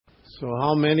So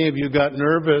how many of you got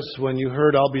nervous when you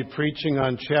heard I'll be preaching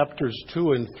on chapters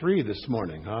 2 and 3 this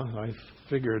morning, huh? I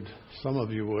figured some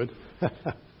of you would.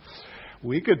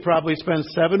 We could probably spend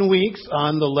 7 weeks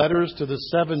on the letters to the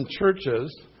 7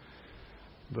 churches,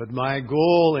 but my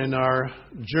goal in our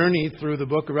journey through the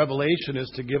book of Revelation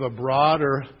is to give a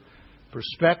broader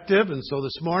perspective. And so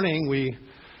this morning we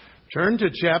turn to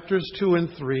chapters 2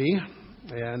 and 3,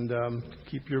 and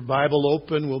keep your Bible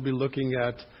open. We'll be looking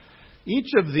at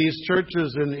each of these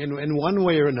churches in one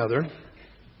way or another.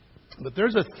 But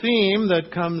there's a theme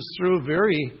that comes through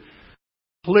very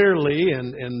clearly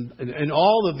in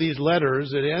all of these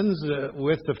letters. It ends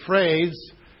with the phrase,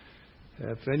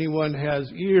 if anyone has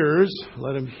ears,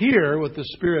 let him hear what the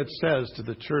Spirit says to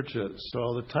the churches.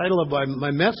 So the title of my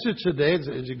message today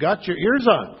is You Got Your Ears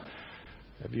On?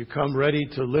 Have you come ready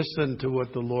to listen to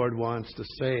what the Lord wants to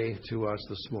say to us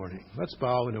this morning? Let's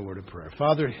bow in a word of prayer.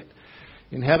 Father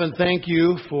in heaven, thank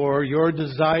you for your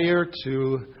desire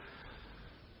to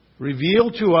reveal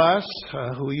to us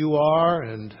who you are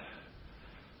and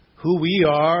who we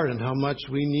are and how much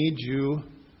we need you.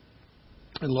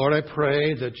 And Lord, I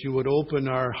pray that you would open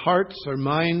our hearts, our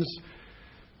minds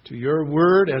to your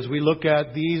word as we look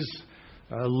at these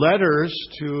letters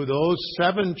to those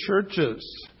 7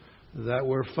 churches that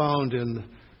were found in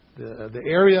the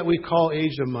area that we call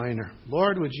Asia Minor.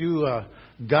 Lord, would you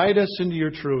guide us into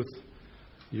your truth?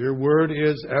 Your word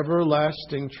is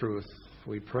everlasting truth.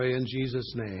 We pray in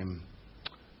Jesus' name.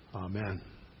 Amen.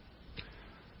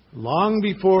 Long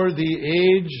before the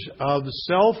age of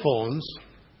cell phones,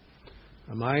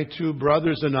 my 2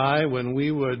 brothers and I, when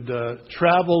we would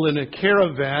travel in a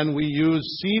caravan, we used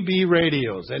CB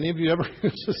radios. Any of you ever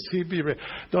used a CB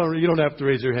radio? You don't have to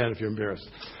raise your hand if you're embarrassed.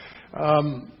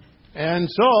 And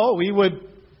so we would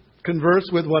converse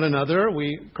with one another.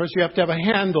 Of course, you have to have a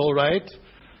handle, right?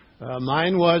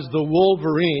 Mine was the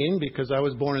Wolverine because I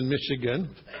was born in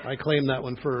Michigan. I claimed that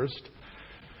one first.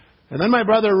 And then my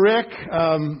brother Rick,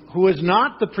 who is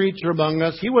not the preacher among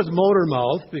us, he was motor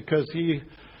mouth because he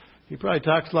probably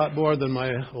talks a lot more than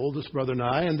my oldest brother and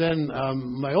I. And then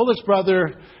my oldest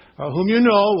brother, whom you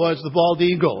know, was the Bald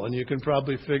Eagle. And you can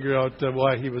probably figure out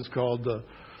why he was called the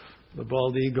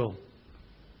Bald Eagle.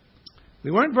 We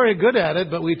weren't very good at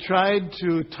it, but we tried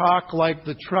to talk like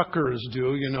the truckers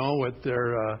do, with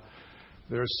their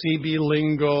CB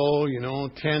lingo,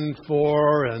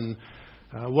 10-4 and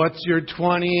what's your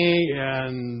 20,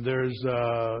 and there's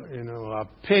a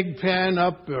pig pen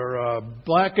up or a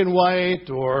black and white,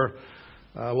 or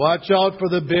watch out for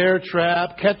the bear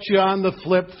trap, catch you on the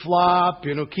flip-flop,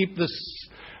 keep the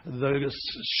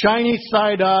shiny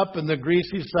side up and the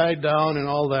greasy side down and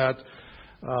all that.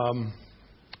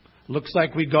 Looks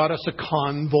like we got us a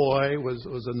convoy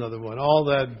was another one. All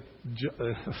that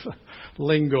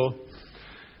lingo.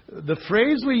 The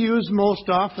phrase we used most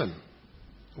often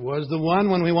was the one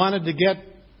when we wanted to get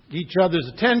each other's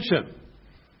attention.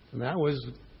 And that was,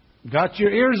 got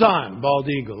your ears on, Bald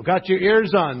Eagle. Got your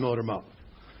ears on, Motor Mouth.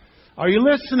 Are you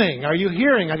listening? Are you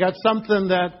hearing? I got something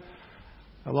that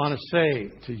I want to say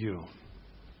to you.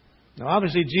 Now,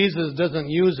 obviously, Jesus doesn't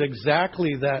use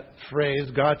exactly that phrase,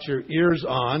 got your ears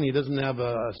on. He doesn't have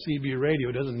a CB radio.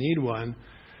 He doesn't need one.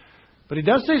 But he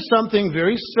does say something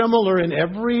very similar in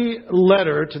every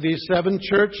letter to these 7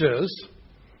 churches.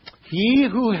 He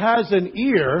who has an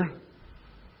ear,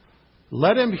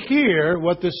 let him hear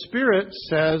what the Spirit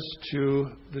says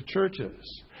to the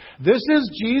churches. This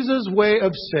is Jesus' way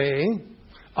of saying,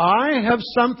 I have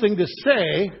something to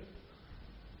say,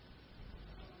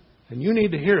 and you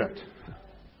need to hear it.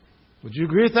 Would you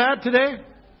agree with that today?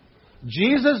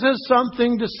 Jesus has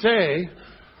something to say.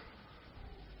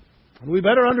 And we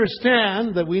better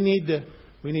understand that we need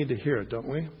to hear it, don't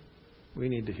we? We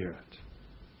need to hear it.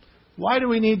 Why do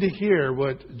we need to hear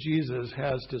what Jesus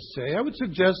has to say? I would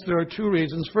suggest there are 2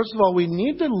 reasons. First of all, we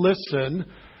need to listen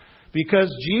because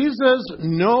Jesus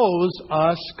knows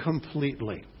us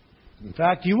completely. In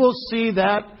fact, you will see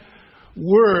that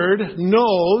word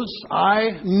knows,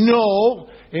 I know,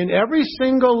 in every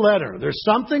single letter. There's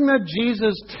something that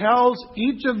Jesus tells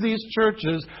each of these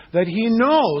churches that he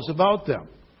knows about them.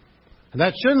 And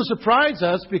that shouldn't surprise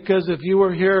us, because if you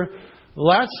were here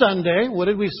last Sunday, what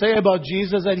did we say about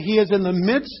Jesus? That he is in the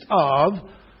midst of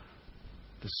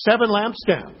the 7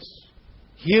 lampstands.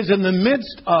 He is in the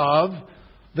midst of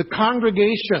the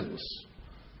congregations.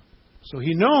 So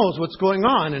he knows what's going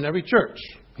on in every church.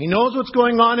 He knows what's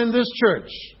going on in this church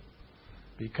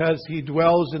because he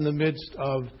dwells in the midst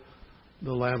of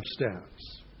the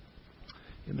lampstands.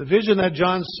 In the vision that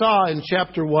John saw in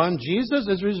chapter 1, Jesus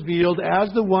is revealed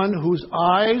as the one whose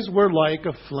eyes were like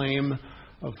a flame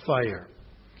of fire.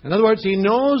 In other words, He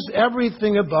knows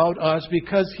everything about us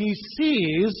because He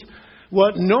sees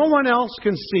what no one else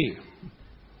can see.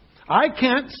 I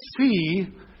can't see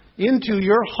into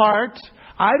your heart.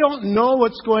 I don't know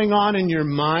what's going on in your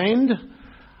mind.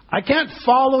 I can't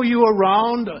follow you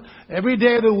around every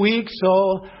day of the week,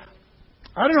 so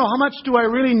I don't know, how much do I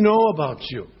really know about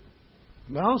you?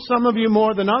 Well, some of you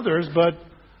more than others, but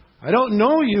I don't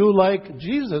know you like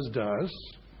Jesus does.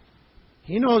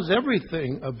 He knows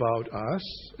everything about us.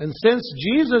 And since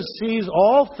Jesus sees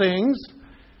all things,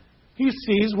 He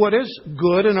sees what is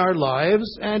good in our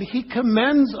lives, and He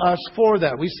commends us for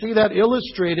that. We see that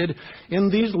illustrated in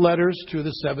these letters to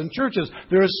the 7 churches.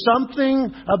 There is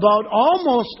something about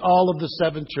almost all of the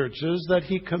 7 churches that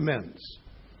He commends.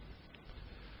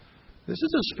 This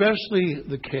is especially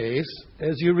the case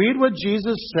as you read what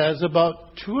Jesus says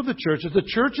about 2 of the churches, the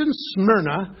church in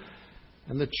Smyrna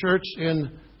and the church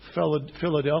in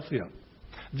Philadelphia.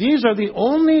 These are the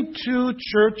only 2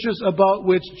 churches about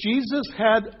which Jesus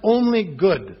had only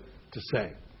good to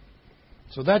say.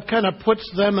 So that kind of puts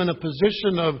them in a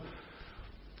position of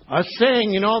us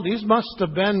saying, these must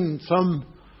have been some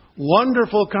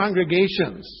wonderful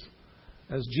congregations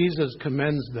as Jesus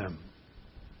commends them.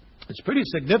 It's pretty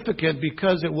significant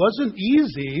because it wasn't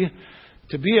easy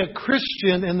to be a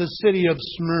Christian in the city of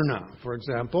Smyrna, for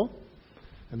example.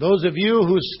 And those of you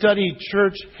who study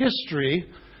church history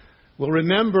will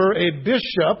remember a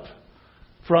bishop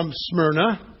from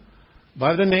Smyrna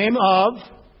by the name of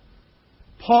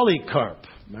Polycarp.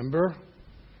 Remember?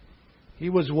 He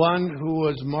was one who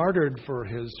was martyred for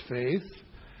his faith.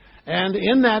 And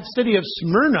in that city of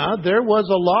Smyrna, there was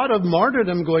a lot of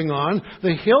martyrdom going on.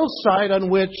 The hillside on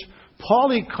which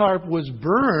Polycarp was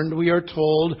burned, we are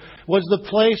told, was the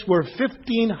place where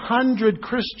 1,500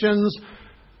 Christians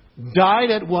died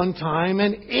at one time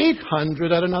and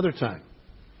 800 at another time.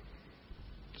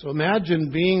 So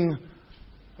imagine being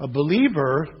a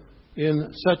believer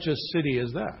in such a city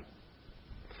as that.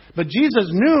 But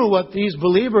Jesus knew what these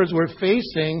believers were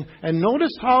facing, and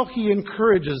notice how He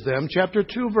encourages them. Chapter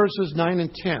 2, verses 9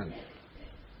 and 10.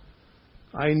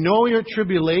 I know your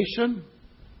tribulation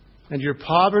and your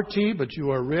poverty, but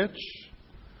you are rich,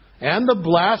 and the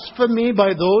blasphemy by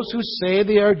those who say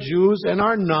they are Jews and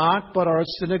are not, but are a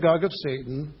synagogue of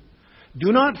Satan.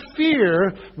 Do not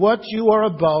fear what you are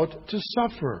about to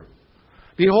suffer.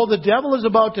 Behold, the devil is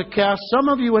about to cast some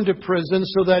of you into prison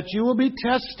so that you will be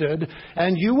tested,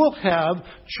 and you will have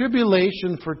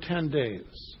tribulation for 10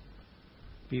 days.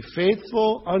 Be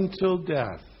faithful until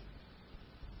death,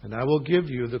 and I will give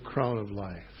you the crown of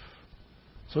life.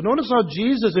 So notice how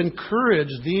Jesus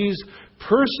encouraged these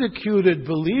persecuted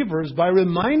believers by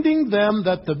reminding them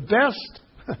that the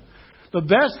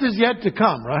best is yet to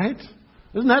come, right?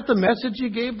 Isn't that the message He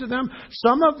gave to them?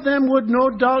 Some of them would no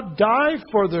doubt die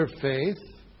for their faith.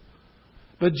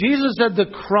 But Jesus said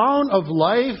the crown of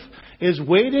life is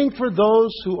waiting for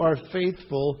those who are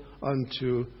faithful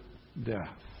unto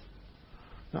death.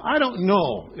 Now, I don't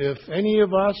know if any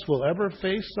of us will ever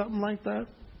face something like that.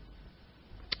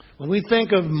 When we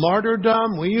think of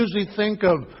martyrdom, we usually think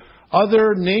of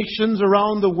other nations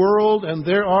around the world, and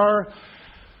there are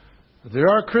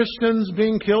Christians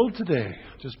being killed today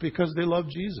just because they love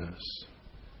Jesus.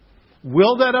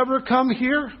 Will that ever come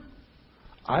here?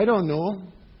 I don't know.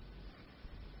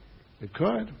 It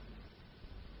could.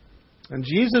 And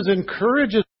Jesus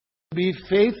encourages to be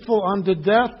faithful unto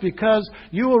death because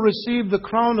you will receive the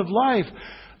crown of life.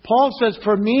 Paul says,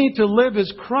 for me to live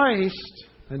is Christ,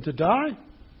 and to die,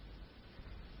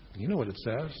 you know what it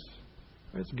says.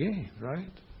 It's gain,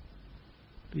 right?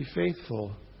 Be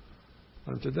faithful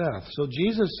unto death. So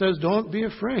Jesus says, don't be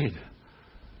afraid.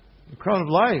 The crown of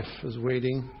life is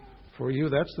waiting for you.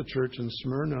 That's the church in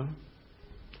Smyrna.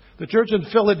 The church in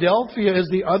Philadelphia is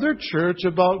the other church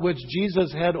about which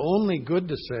Jesus had only good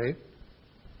to say.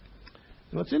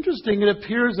 And what's interesting, it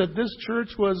appears that this church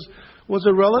was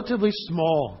a relatively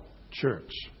small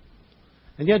church.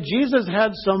 And yet Jesus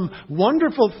had some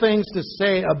wonderful things to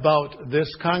say about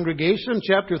this congregation.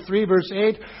 Chapter 3, verse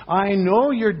 8, I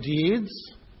know your deeds.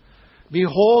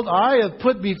 Behold, I have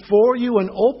put before you an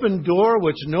open door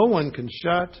which no one can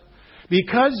shut,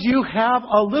 because you have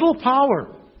a little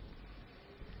power,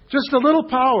 just a little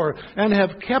power, and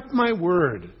have kept my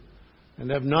word, and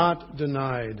have not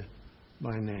denied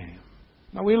my name.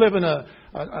 Now, we live in a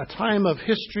time of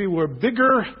history where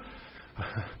bigger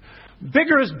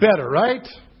is better, right?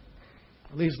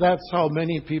 At least that's how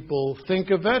many people think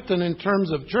of it. And in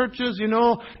terms of churches,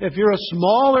 if you're a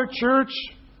smaller church,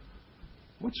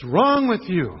 what's wrong with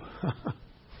you?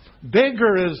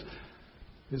 Bigger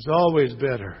is always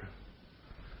better.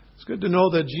 It's good to know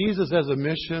that Jesus has a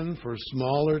mission for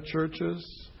smaller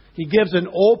churches. He gives an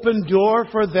open door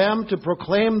for them to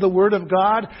proclaim the Word of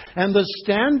God. And the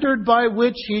standard by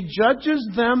which He judges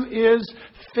them is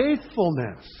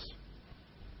faithfulness.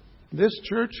 This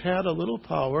church had a little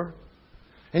power.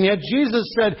 And yet Jesus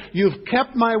said, "You've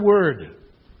kept my word,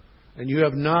 and you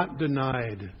have not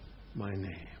denied my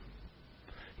name."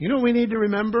 You know what we need to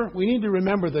remember? We need to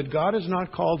remember that God has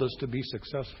not called us to be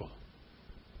successful.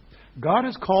 God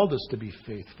has called us to be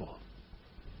faithful.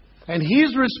 And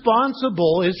He's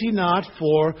responsible, is He not,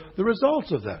 for the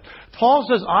results of that. Paul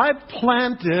says, "I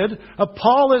planted,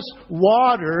 Apollos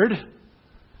watered,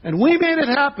 and we made it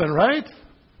happen," right?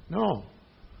 No.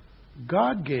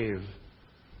 God gave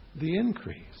the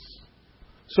increase.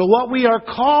 So what we are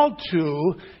called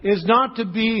to is not to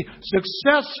be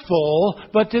successful,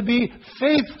 but to be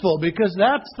faithful, because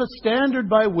that's the standard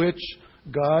by which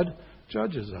God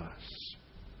judges us.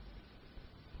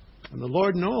 And the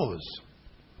Lord knows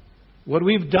what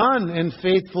we've done in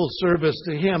faithful service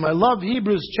to Him. I love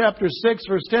Hebrews chapter 6,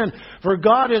 verse 10. "For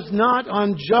God is not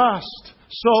unjust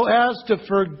so as to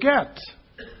forget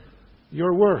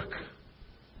your work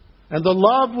and the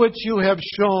love which you have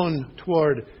shown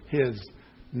toward His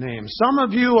name." Some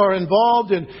of you are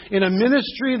involved in a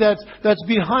ministry that's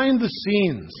behind the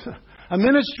scenes. A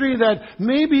ministry that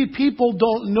maybe people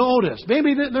don't notice.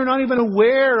 Maybe they're not even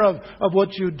aware of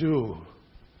what you do.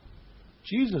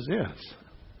 Jesus is.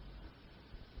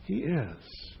 He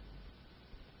is.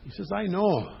 He says, "I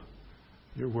know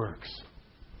your works.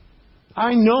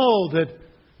 I know that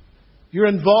you're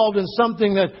involved in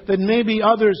something that maybe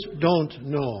others don't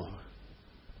know."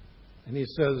 And He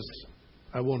says,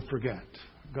 "I won't forget."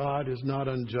 God is not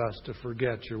unjust to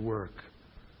forget your work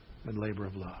and labor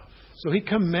of love. So He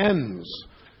commends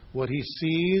what He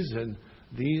sees in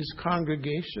these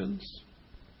congregations.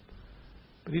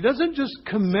 But He doesn't just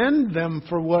commend them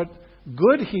for what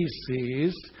good He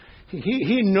sees.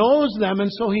 He knows them,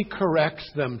 and so He corrects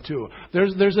them too.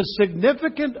 There's a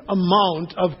significant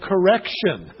amount of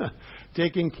correction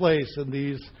taking place in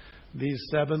these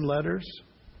 7 letters.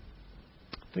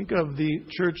 Think of the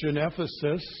church in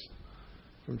Ephesus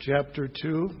from chapter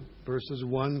 2, verses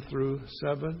 1 through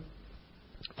 7.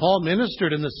 Paul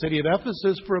ministered in the city of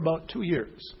Ephesus for about 2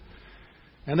 years.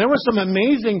 And there were some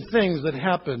amazing things that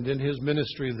happened in his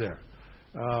ministry there.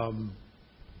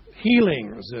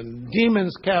 Healings and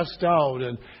demons cast out,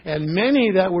 and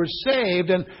many that were saved,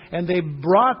 and they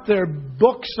brought their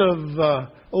books of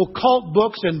occult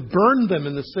books and burned them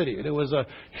in the city. And it was a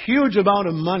huge amount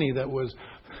of money that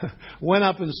went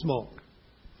up in smoke.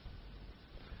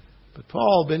 But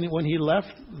Paul, when he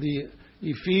left the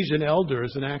Ephesian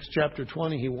elders in Acts chapter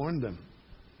 20, he warned them.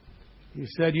 He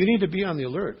said, "You need to be on the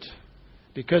alert,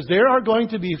 because there are going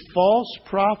to be false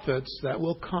prophets that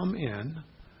will come in.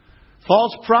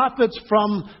 False prophets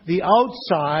from the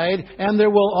outside, and there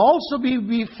will also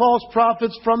be false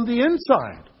prophets from the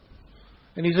inside."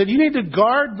 And he said, "You need to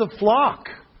guard the flock,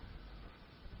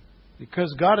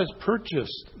 because God has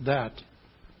purchased that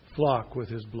flock with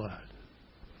His blood."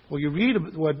 Well, you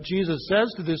read what Jesus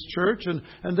says to this church,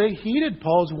 and they heeded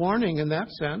Paul's warning in that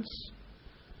sense.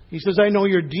 He says, "I know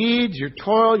your deeds, your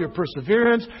toil, your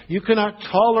perseverance. You cannot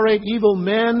tolerate evil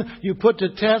men. You put to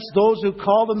test those who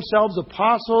call themselves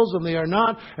apostles, and they are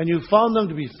not, and you found them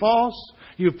to be false.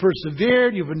 You've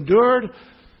persevered, you've endured,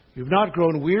 you've not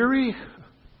grown weary."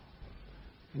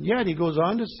 And yet he goes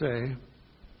on to say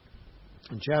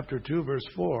in chapter 2, verse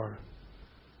 4,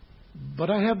 "But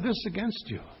I have this against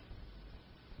you."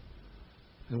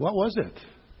 And what was it?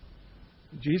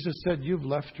 Jesus said, "You've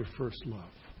left your first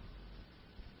love."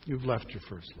 You've left your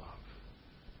first love.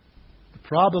 The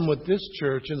problem with this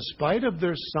church, in spite of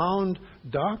their sound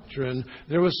doctrine,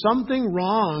 there was something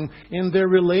wrong in their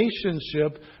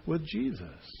relationship with Jesus.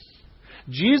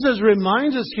 Jesus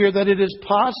reminds us here that it is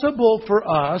possible for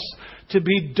us to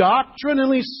be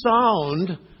doctrinally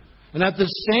sound and at the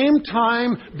same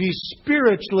time be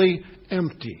spiritually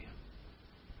empty.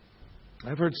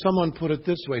 I've heard someone put it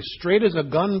this way: straight as a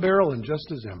gun barrel and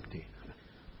just as empty.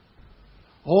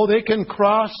 Oh, they can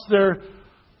cross their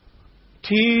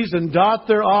T's and dot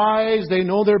their I's. They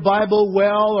know their Bible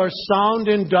well, are sound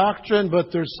in doctrine,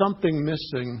 but there's something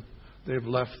missing. They've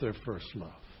left their first love.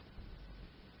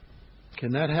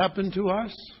 Can that happen to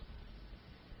us?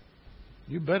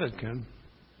 You bet it can.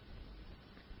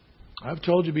 I've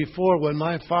told you before, when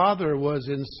my father was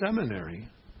in seminary,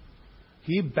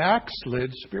 he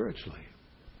backslid spiritually.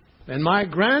 And my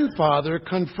grandfather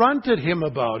confronted him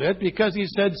about it, because he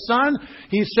said, "Son,"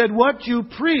 he said, "what you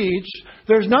preach,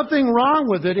 there's nothing wrong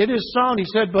with it. It is sound." He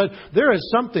said, "but there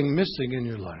is something missing in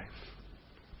your life."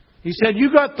 He said,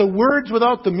 "You got the words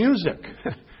without the music."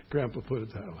 Grandpa put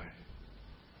it that way.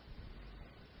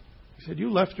 He said,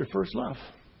 you left your first love.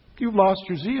 You've lost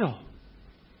your zeal.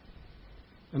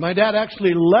 And my dad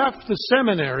actually left the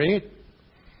seminary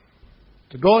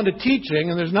to go into teaching,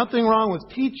 and there's nothing wrong with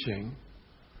teaching.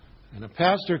 And a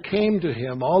pastor came to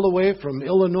him all the way from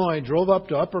Illinois, drove up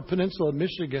to Upper Peninsula of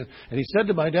Michigan, and he said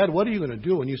to my dad, what are you going to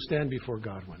do when you stand before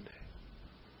God one day?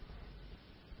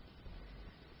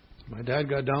 My dad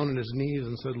got down on his knees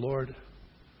and said, Lord,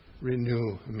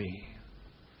 renew me.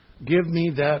 Give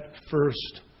me that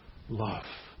first love.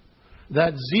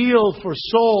 That zeal for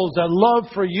souls, that love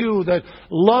for you, that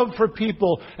love for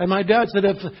people. And my dad said,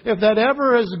 if that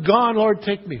ever is gone, Lord,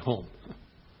 take me home.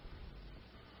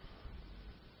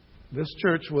 This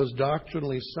church was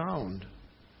doctrinally sound,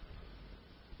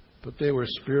 but they were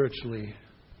spiritually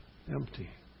empty.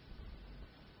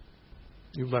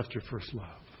 You've left your first love.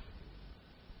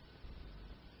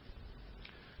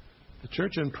 The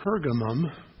church in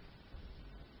Pergamum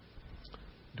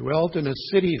dwelt in a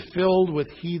city filled with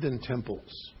heathen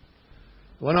temples.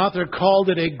 One author called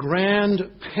it a grand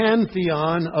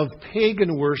pantheon of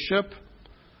pagan worship,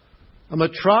 a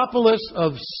metropolis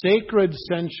of sacred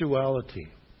sensuality.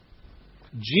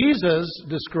 Jesus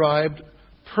described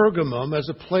Pergamum as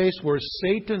a place where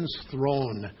Satan's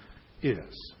throne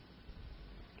is.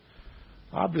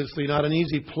 Obviously not an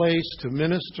easy place to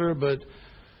minister, but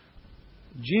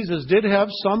Jesus did have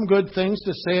some good things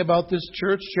to say about this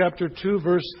church. Chapter 2,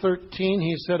 verse 13,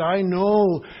 He said, I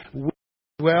know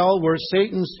well where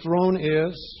Satan's throne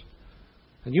is,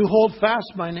 and you hold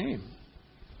fast my name.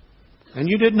 And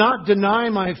you did not deny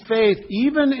my faith,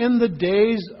 even in the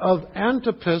days of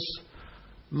Antipas,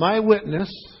 my witness,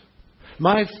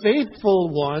 my faithful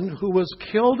one who was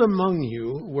killed among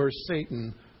you where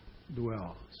Satan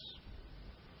dwells.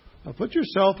 Now put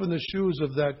yourself in the shoes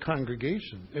of that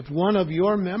congregation. If one of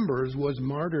your members was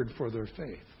martyred for their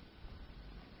faith,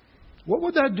 what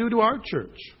would that do to our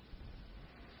church?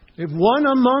 If one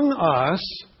among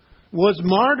us was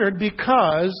martyred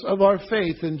because of our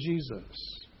faith in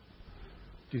Jesus,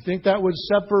 do you think that would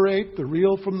separate the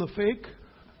real from the fake?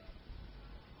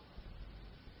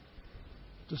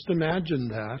 Just imagine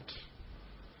that.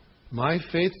 My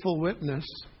faithful witness.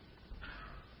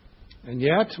 And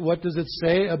yet, what does it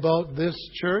say about this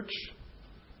church?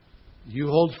 You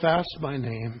hold fast my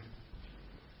name.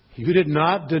 You did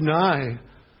not deny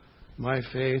my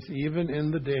faith, even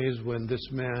in the days when this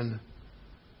man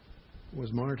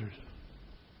was martyred.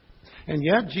 And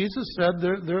yet, Jesus said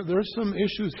there's some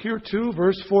issues here too.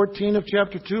 Verse 14 of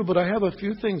chapter 2, but I have a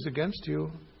few things against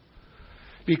you.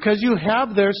 Because you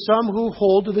have there some who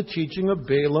hold to the teaching of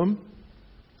Balaam,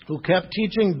 who kept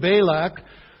teaching Balak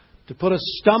to put a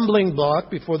stumbling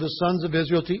block before the sons of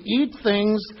Israel, to eat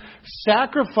things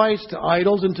sacrificed to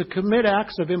idols and to commit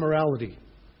acts of immorality.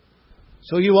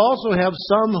 So you also have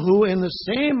some who in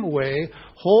the same way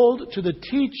hold to the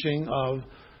teaching of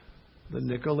the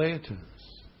Nicolaitans.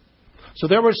 So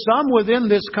there were some within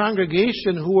this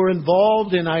congregation who were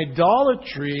involved in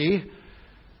idolatry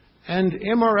and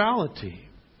immorality.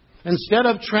 Instead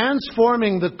of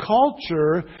transforming the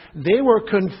culture, they were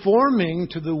conforming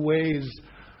to the ways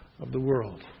of the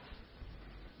world.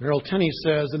 Merrill Tenney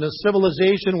says, in a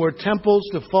civilization where temples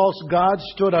to false gods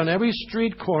stood on every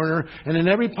street corner and in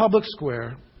every public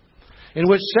square, in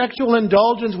which sexual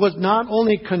indulgence was not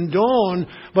only condoned,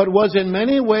 but was in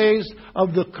many ways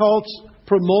of the cults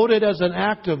promoted as an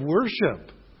act of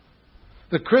worship,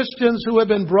 the Christians who had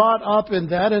been brought up in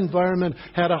that environment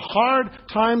had a hard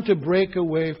time to break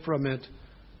away from it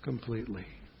completely.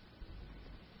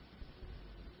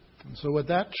 And so with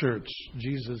that church,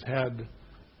 Jesus had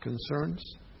concerns.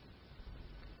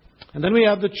 And then we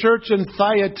have the church in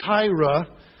Thyatira.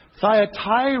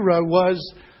 Thyatira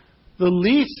was the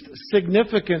least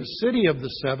significant city of the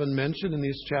seven mentioned in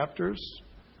these chapters.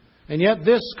 And yet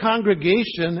this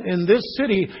congregation in this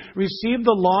city received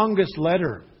the longest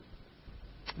letter.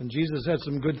 And Jesus had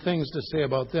some good things to say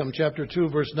about them. Chapter 2,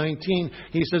 verse 19,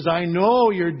 He says, I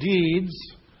know your deeds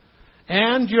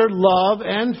and your love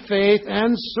and faith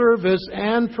and service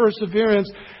and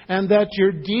perseverance, and that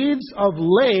your deeds of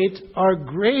late are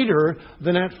greater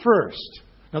than at first.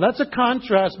 Now that's a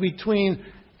contrast between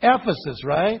Ephesus,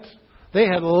 right? They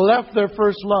had left their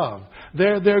first love.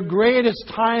 Their greatest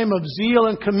time of zeal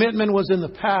and commitment was in the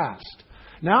past.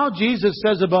 Now Jesus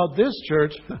says about this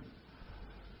church,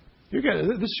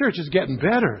 this church is getting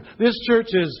better. This church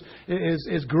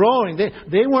is growing.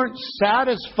 They weren't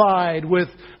satisfied with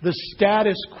the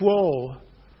status quo.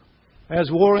 As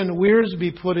Warren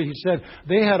Wiersbe put it, he said,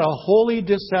 they had a holy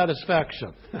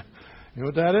dissatisfaction. You know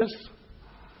what that is?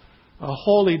 A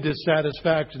holy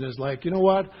dissatisfaction is like, you know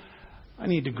what? I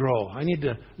need to grow. I need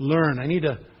to learn. I need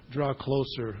to draw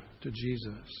closer to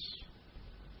Jesus.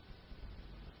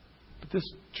 this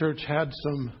church had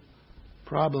some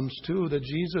problems too that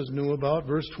Jesus knew about.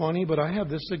 Verse 20, but I have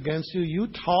this against you. You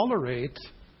tolerate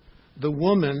the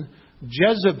woman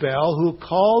Jezebel, who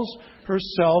calls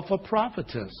herself a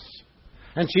prophetess.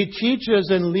 And she teaches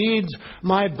and leads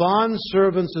my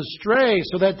bondservants astray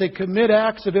so that they commit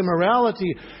acts of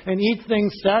immorality and eat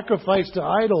things sacrificed to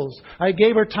idols. I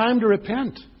gave her time to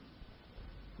repent.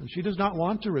 And she does not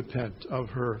want to repent of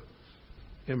her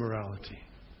immorality.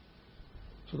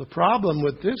 So the problem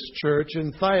with this church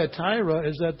in Thyatira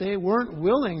is that they weren't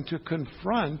willing to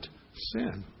confront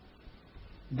sin.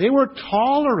 They were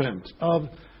tolerant of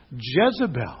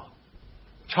Jezebel.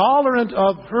 Tolerant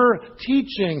of her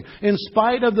teaching in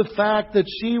spite of the fact that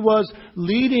she was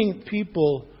leading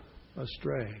people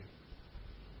astray.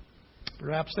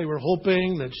 Perhaps they were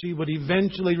hoping that she would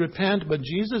eventually repent, but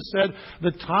Jesus said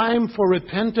the time for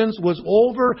repentance was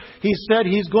over. He said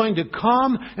He's going to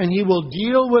come and He will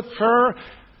deal with her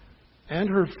and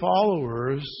her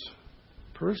followers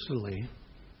personally.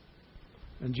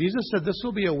 And Jesus said this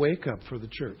will be a wake-up for the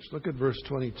church. Look at verse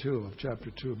 22 of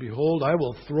chapter 2. Behold, I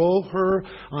will throw her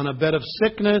on a bed of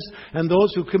sickness, and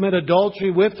those who commit adultery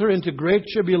with her into great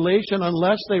tribulation,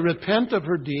 unless they repent of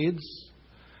her deeds.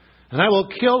 And I will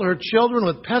kill her children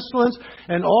with pestilence,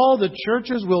 and all the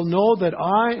churches will know that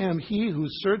I am He who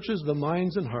searches the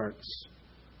minds and hearts.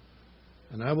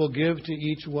 And I will give to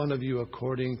each one of you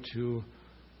according to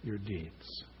your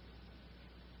deeds.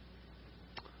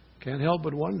 Can't help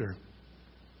but wonder.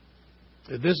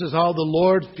 This is how the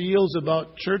Lord feels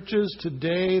about churches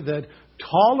today that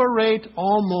tolerate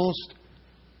almost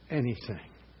anything.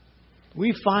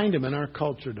 We find them in our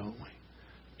culture, don't we?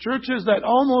 Churches that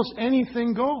almost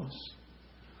anything goes.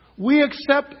 We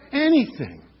accept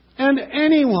anything and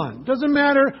anyone. Doesn't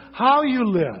matter how you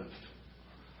live.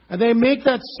 And they make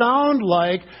that sound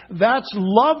like that's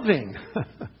loving.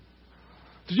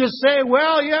 To just say,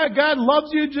 well, yeah, God loves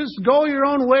you. Just go your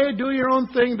own way, do your own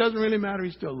thing. Doesn't really matter.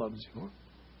 He still loves you.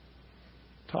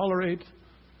 Tolerate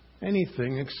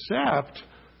anything except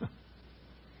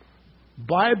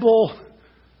Bible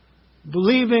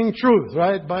believing truth,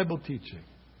 right? Bible teaching.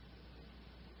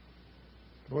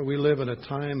 Boy, we live in a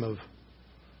time of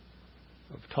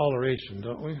toleration,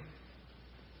 don't we?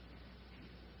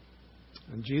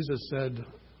 And Jesus said,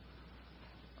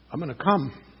 I'm going to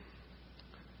come.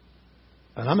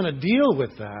 And I'm going to deal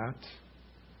with that.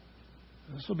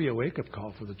 This will be a wake-up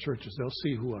call for the churches. They'll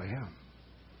see who I am.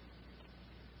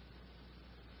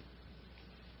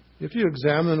 If you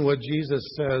examine what Jesus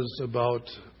says about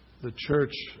the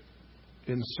church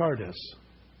in Sardis,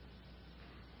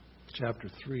 chapter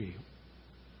 3,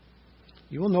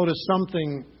 you will notice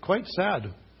something quite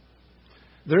sad.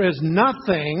 There is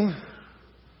nothing,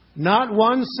 not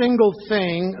one single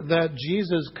thing that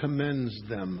Jesus commends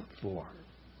them for.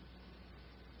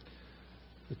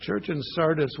 The church in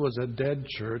Sardis was a dead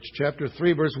church. Chapter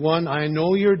 3, verse 1, I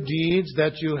know your deeds,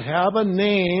 that you have a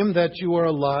name, that you are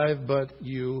alive, but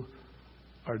you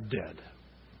are dead.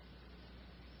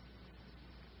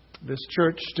 This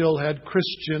church still had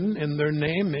Christian in their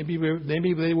name. Maybe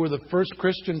they were the first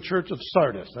Christian church of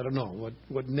Sardis. I don't know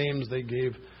what names they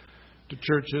gave to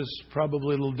churches.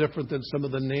 Probably a little different than some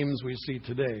of the names we see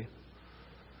today.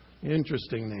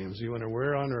 Interesting names. You wonder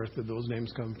where on earth did those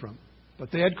names come from? But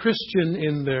they had Christian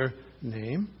in their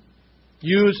name,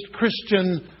 used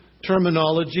Christian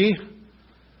terminology.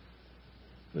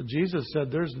 But Jesus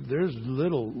said there's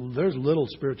little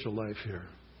spiritual life here.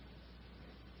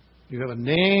 You have a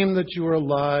name that you are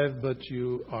alive, but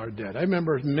you are dead. I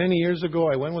remember many years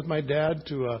ago I went with my dad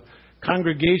to a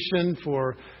congregation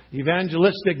for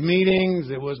evangelistic meetings.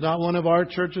 It was not one of our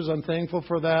churches. I'm thankful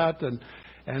for that.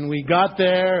 And we got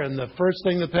there, and the first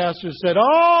thing the pastor said,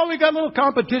 oh, we got a little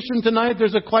competition tonight.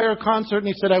 There's a choir concert. And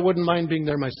he said, I wouldn't mind being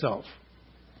there myself.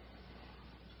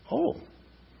 Oh.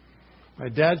 My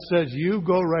dad says, you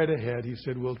go right ahead. He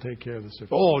said, we'll take care of the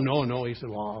service. Oh, no. He said,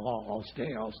 well, I'll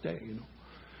stay, you know.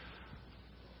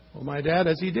 Well, my dad,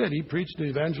 as he did, he preached an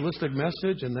evangelistic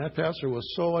message, and that pastor was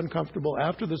so uncomfortable.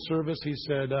 After the service, he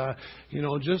said,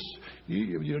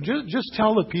 just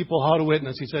tell the people how to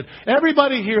witness. He said,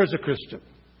 everybody here is a Christian.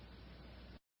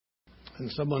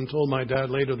 And someone told my dad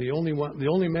later, the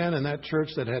only man in that church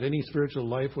that had any spiritual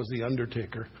life was the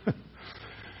undertaker.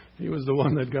 He was the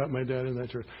one that got my dad in that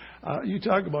church. You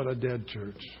talk about a dead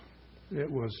church. It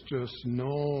was just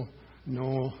no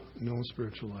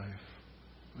spiritual life.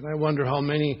 And I wonder how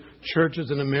many churches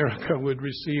in America would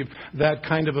receive that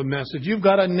kind of a message. You've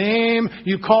got a name.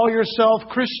 You call yourself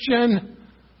Christian.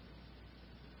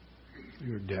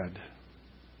 You're dead.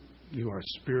 You are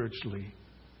spiritually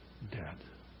dead.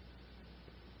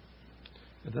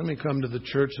 And then we come to the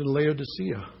church in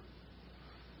Laodicea.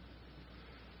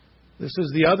 This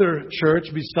is the other church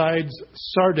besides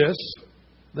Sardis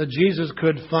that Jesus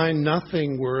could find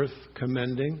nothing worth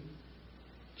commending.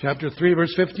 Chapter 3,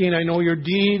 verse 15, I know your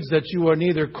deeds, that you are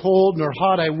neither cold nor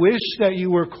hot. I wish that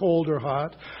you were cold or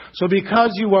hot. So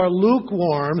because you are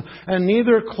lukewarm and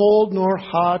neither cold nor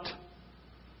hot,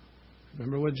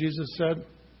 remember what Jesus said?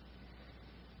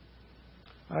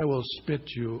 I will spit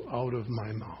you out of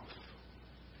my mouth.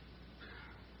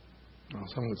 Now,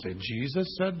 someone would say, Jesus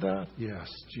said that? Yes,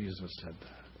 Jesus said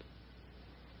that.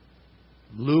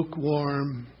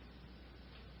 Lukewarm,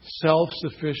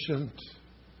 self-sufficient.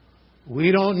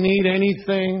 We don't need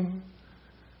anything.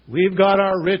 We've got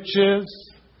our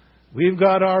riches. We've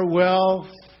got our wealth.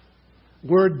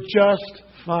 We're just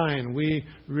fine. We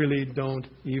really don't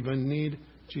even need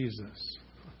Jesus.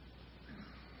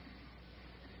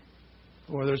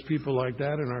 Or there's people like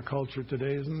that in our culture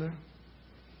today, isn't there?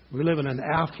 We live in an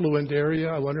affluent area.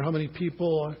 I wonder how many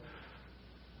people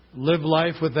live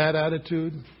life with that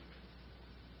attitude.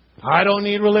 I don't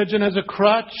need religion as a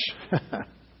crutch.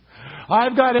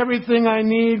 I've got everything I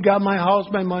need. Got my house,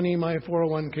 my money, my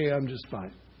 401k. I'm just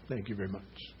fine. Thank you very much.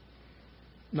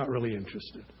 Not really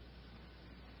interested.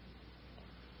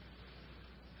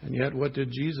 And yet, what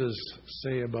did Jesus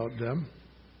say about them?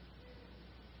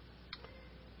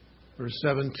 Verse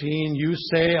 17, you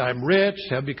say, I'm rich,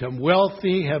 have become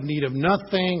wealthy, have need of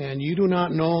nothing, and you do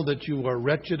not know that you are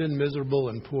wretched and miserable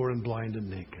and poor and blind and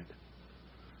naked.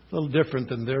 A little different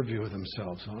than their view of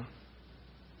themselves, huh?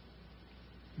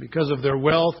 Because of their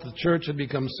wealth, the church had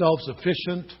become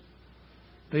self-sufficient.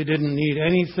 They didn't need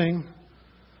anything.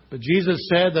 But Jesus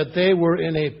said that they were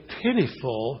in a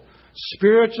pitiful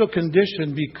spiritual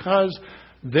condition because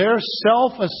their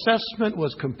self-assessment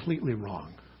was completely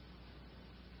wrong.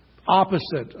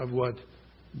 Opposite of what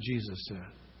Jesus said.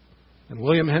 And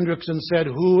William Hendrickson said,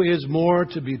 who is more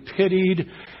to be pitied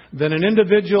than an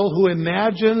individual who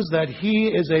imagines that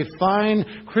he is a fine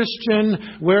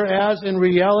Christian, whereas in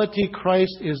reality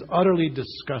Christ is utterly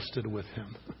disgusted with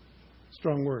him.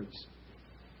 Strong words.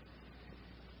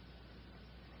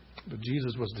 But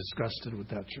Jesus was disgusted with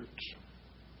that church.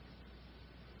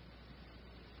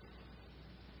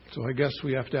 So I guess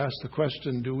we have to ask the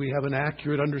question, do we have an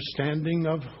accurate understanding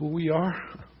of who we are?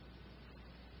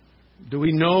 Do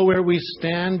we know where we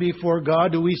stand before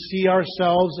God? Do we see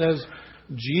ourselves as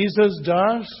Jesus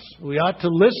does? We ought to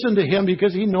listen to Him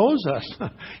because He knows us.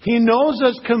 He knows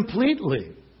us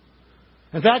completely.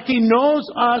 In fact, He knows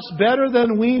us better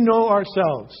than we know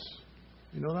ourselves.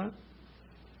 You know that?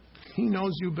 He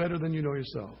knows you better than you know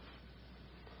yourself.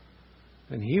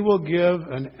 And He will give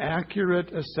an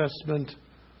accurate assessment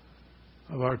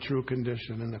of our true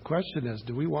condition. And the question is,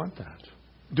 do we want that?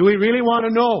 Do we really want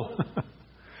to know?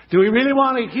 Do we really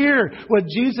want to hear what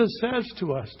Jesus says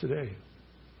to us today?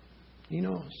 He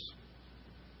knows.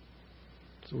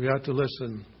 So we ought to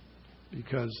listen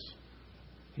because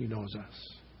He knows us.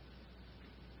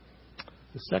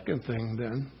 The second thing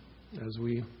then, as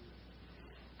we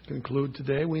conclude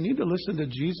today, we need to listen to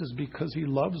Jesus because He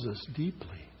loves us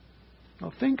deeply.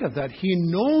 Now think of that. He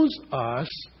knows us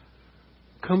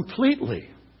completely.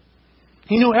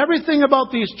 He knew everything about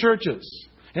these churches.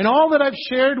 And all that I've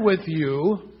shared with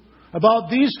you about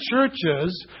these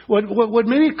churches would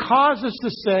maybe cause us to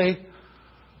say,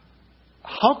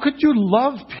 how could you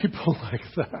love people like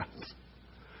that?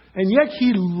 And yet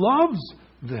He loves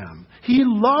them. He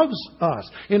loves us.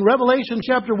 In Revelation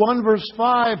chapter 1 verse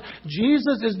 5,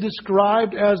 Jesus is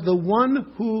described as the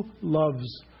one who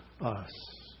loves us.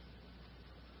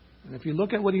 And if you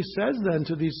look at what He says then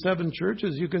to these 7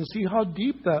 churches, you can see how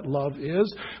deep that love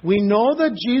is. We know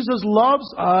that Jesus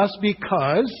loves us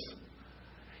because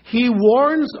He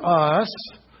warns us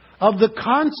of the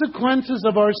consequences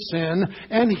of our sin,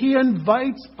 and He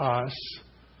invites us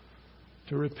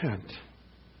to repent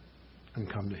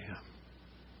and come to Him.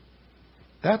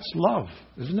 That's love,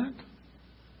 isn't it?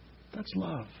 That's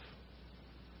love.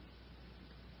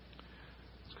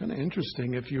 It's kind of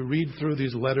interesting. If you read through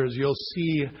these letters, you'll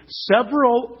see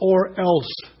several or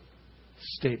else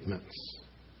statements.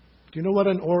 Do you know what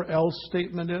an or else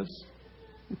statement is?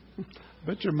 I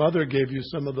bet your mother gave you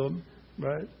some of them,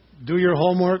 right? Do your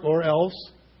homework or else.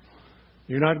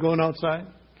 You're not going outside.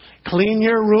 Clean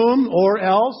your room or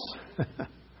else. Does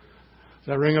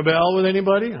that ring a bell with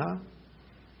anybody? Huh?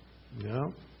 Yeah.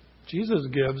 Jesus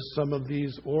gives some of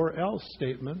these or else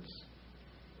statements.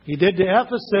 He did to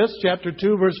Ephesus, chapter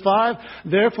 2, verse 5.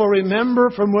 Therefore remember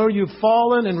from where you've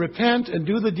fallen and repent and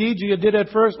do the deeds you did at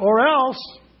first, or else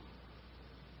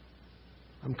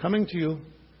I'm coming to you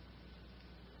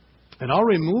and I'll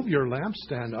remove your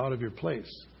lampstand out of your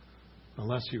place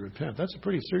unless you repent. That's a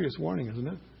pretty serious warning, isn't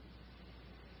it?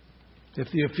 If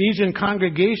the Ephesian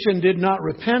congregation did not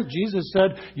repent, Jesus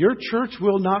said, your church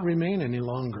will not remain any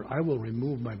longer. I will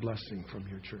remove my blessing from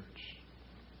your church.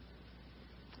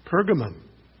 Pergamum,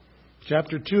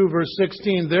 chapter 2, verse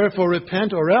 16, therefore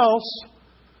repent or else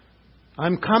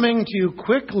I'm coming to you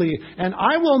quickly, and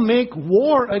I will make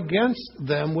war against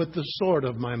them with the sword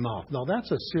of my mouth. Now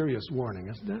that's a serious warning,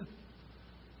 isn't it?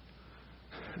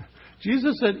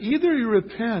 Jesus said, either you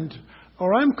repent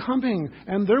or I'm coming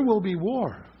and there will be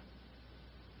war.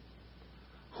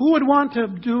 Who would want to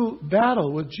do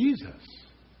battle with Jesus?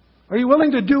 Are you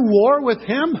willing to do war with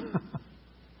Him?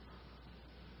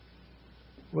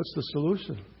 What's the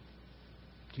solution?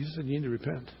 Jesus said you need to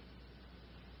repent.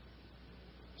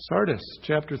 Sardis,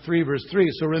 chapter 3, verse 3.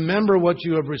 So remember what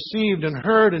you have received and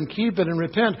heard and keep it and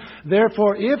repent.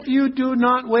 Therefore, if you do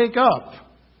not wake up,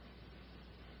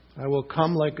 I will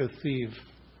come like a thief,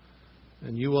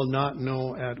 and you will not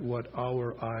know at what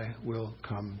hour I will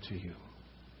come to you.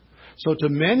 So to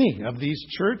many of these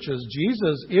churches,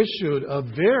 Jesus issued a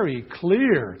very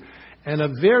clear and a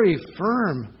very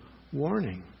firm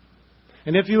warning.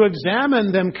 And if you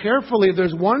examine them carefully,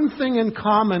 there's one thing in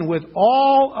common with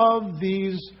all of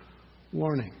these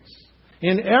warnings.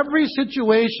 In every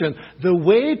situation, the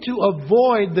way to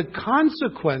avoid the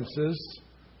consequences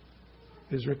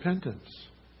is repentance.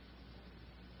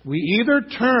 We either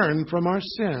turn from our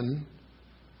sin,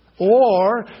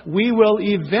 or we will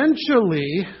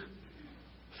eventually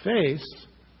face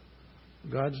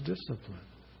God's discipline.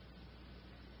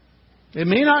 It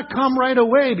may not come right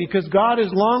away because God is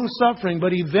long-suffering,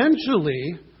 but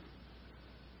eventually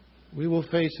we will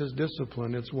face His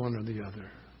discipline. It's one or the other.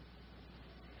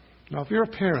 Now, if you're a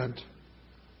parent,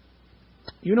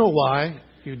 you know why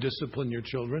you discipline your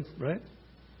children, right?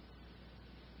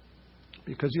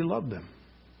 Because you love them.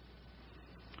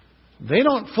 They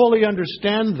don't fully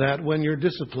understand that when you're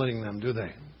disciplining them, do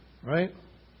they? Right?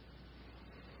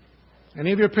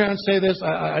 Any of your parents say this,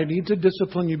 I need to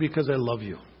discipline you because I love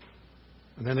you.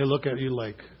 And then they look at you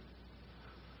like,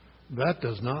 that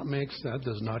does not make sense, that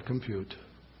does not compute.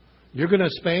 You're going to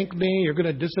spank me, you're going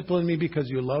to discipline me because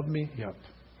you love me? Yep.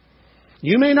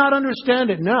 You may not understand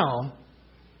it now,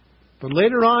 but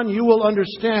later on you will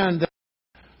understand that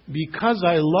because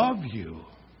I love you,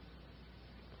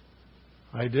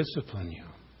 I discipline you.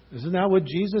 Isn't that what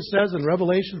Jesus says in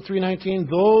Revelation 3:19?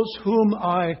 Those whom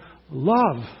I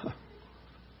love,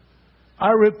 I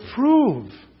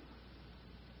reprove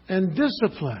and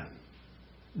discipline.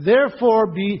 Therefore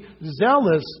be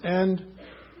zealous and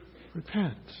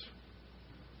repent.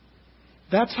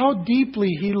 That's how deeply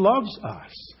He loves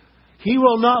us. He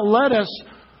will not let us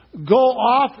go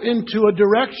off into a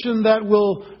direction that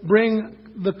will bring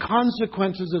the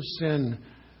consequences of sin.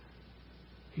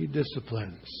 He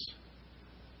disciplines,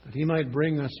 that He might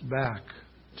bring us back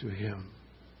to Him.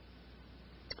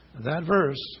 That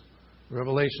verse,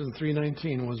 Revelation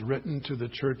 3:19, was written to the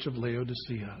church of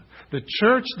Laodicea. The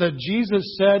church that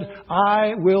Jesus said,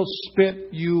 I will spit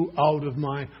you out of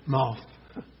my mouth.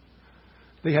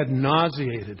 They had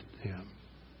nauseated Him.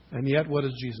 And yet, what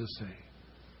does Jesus say?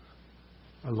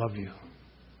 I love you.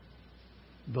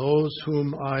 Those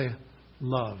whom I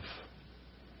love,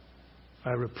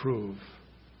 I reprove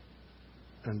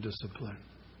and discipline.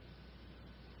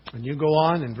 And you go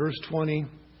on in verse 20,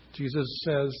 Jesus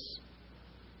says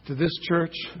to this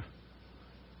church,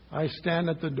 I stand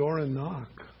at the door and knock.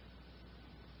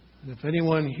 And if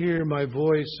anyone hear my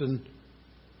voice and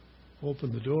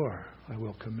open the door, I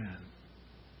will come in.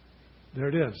 There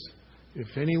it is.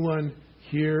 If anyone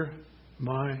hear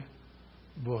my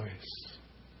voice,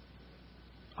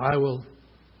 I will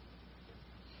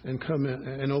and come in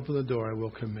and open the door, I will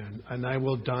come in, and I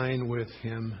will dine with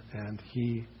him and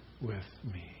he with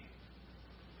me.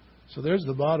 So there's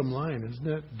the bottom line, isn't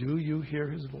it? Do you hear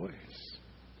His voice?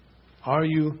 Are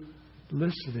you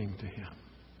listening to Him?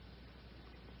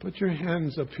 Put your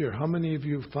hands up here. How many of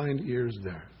you find ears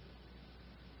there?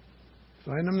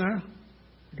 Find them there?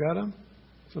 You got them?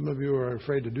 Some of you are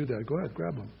afraid to do that. Go ahead,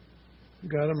 grab them. You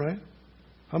got them, right?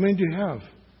 How many do you have?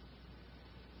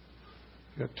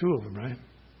 You got 2 of them, right?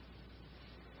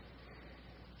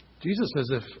 Jesus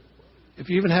says if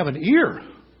you even have an ear,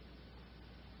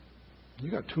 you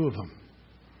got 2 of them.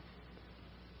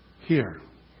 Hear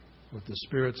what the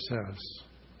Spirit says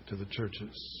to the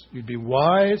churches. You'd be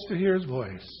wise to hear His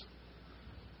voice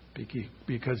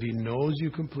because He knows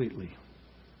you completely,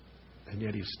 and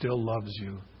yet He still loves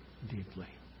you deeply.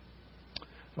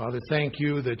 Father, thank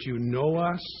You that You know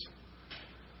us,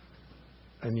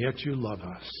 and yet You love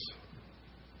us.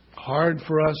 Hard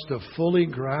for us to fully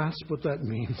grasp what that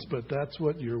means, but that's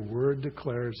what Your Word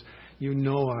declares. You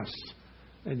know us,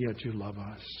 and yet You love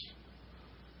us.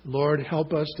 Lord,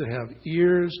 help us to have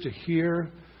ears to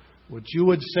hear what you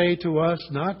would say to us,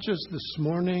 not just this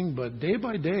morning, but day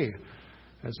by day,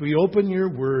 as we open your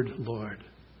word, Lord,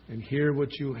 and hear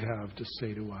what you have to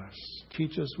say to us.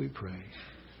 Teach us, we pray.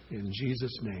 In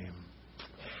Jesus' name,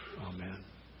 amen.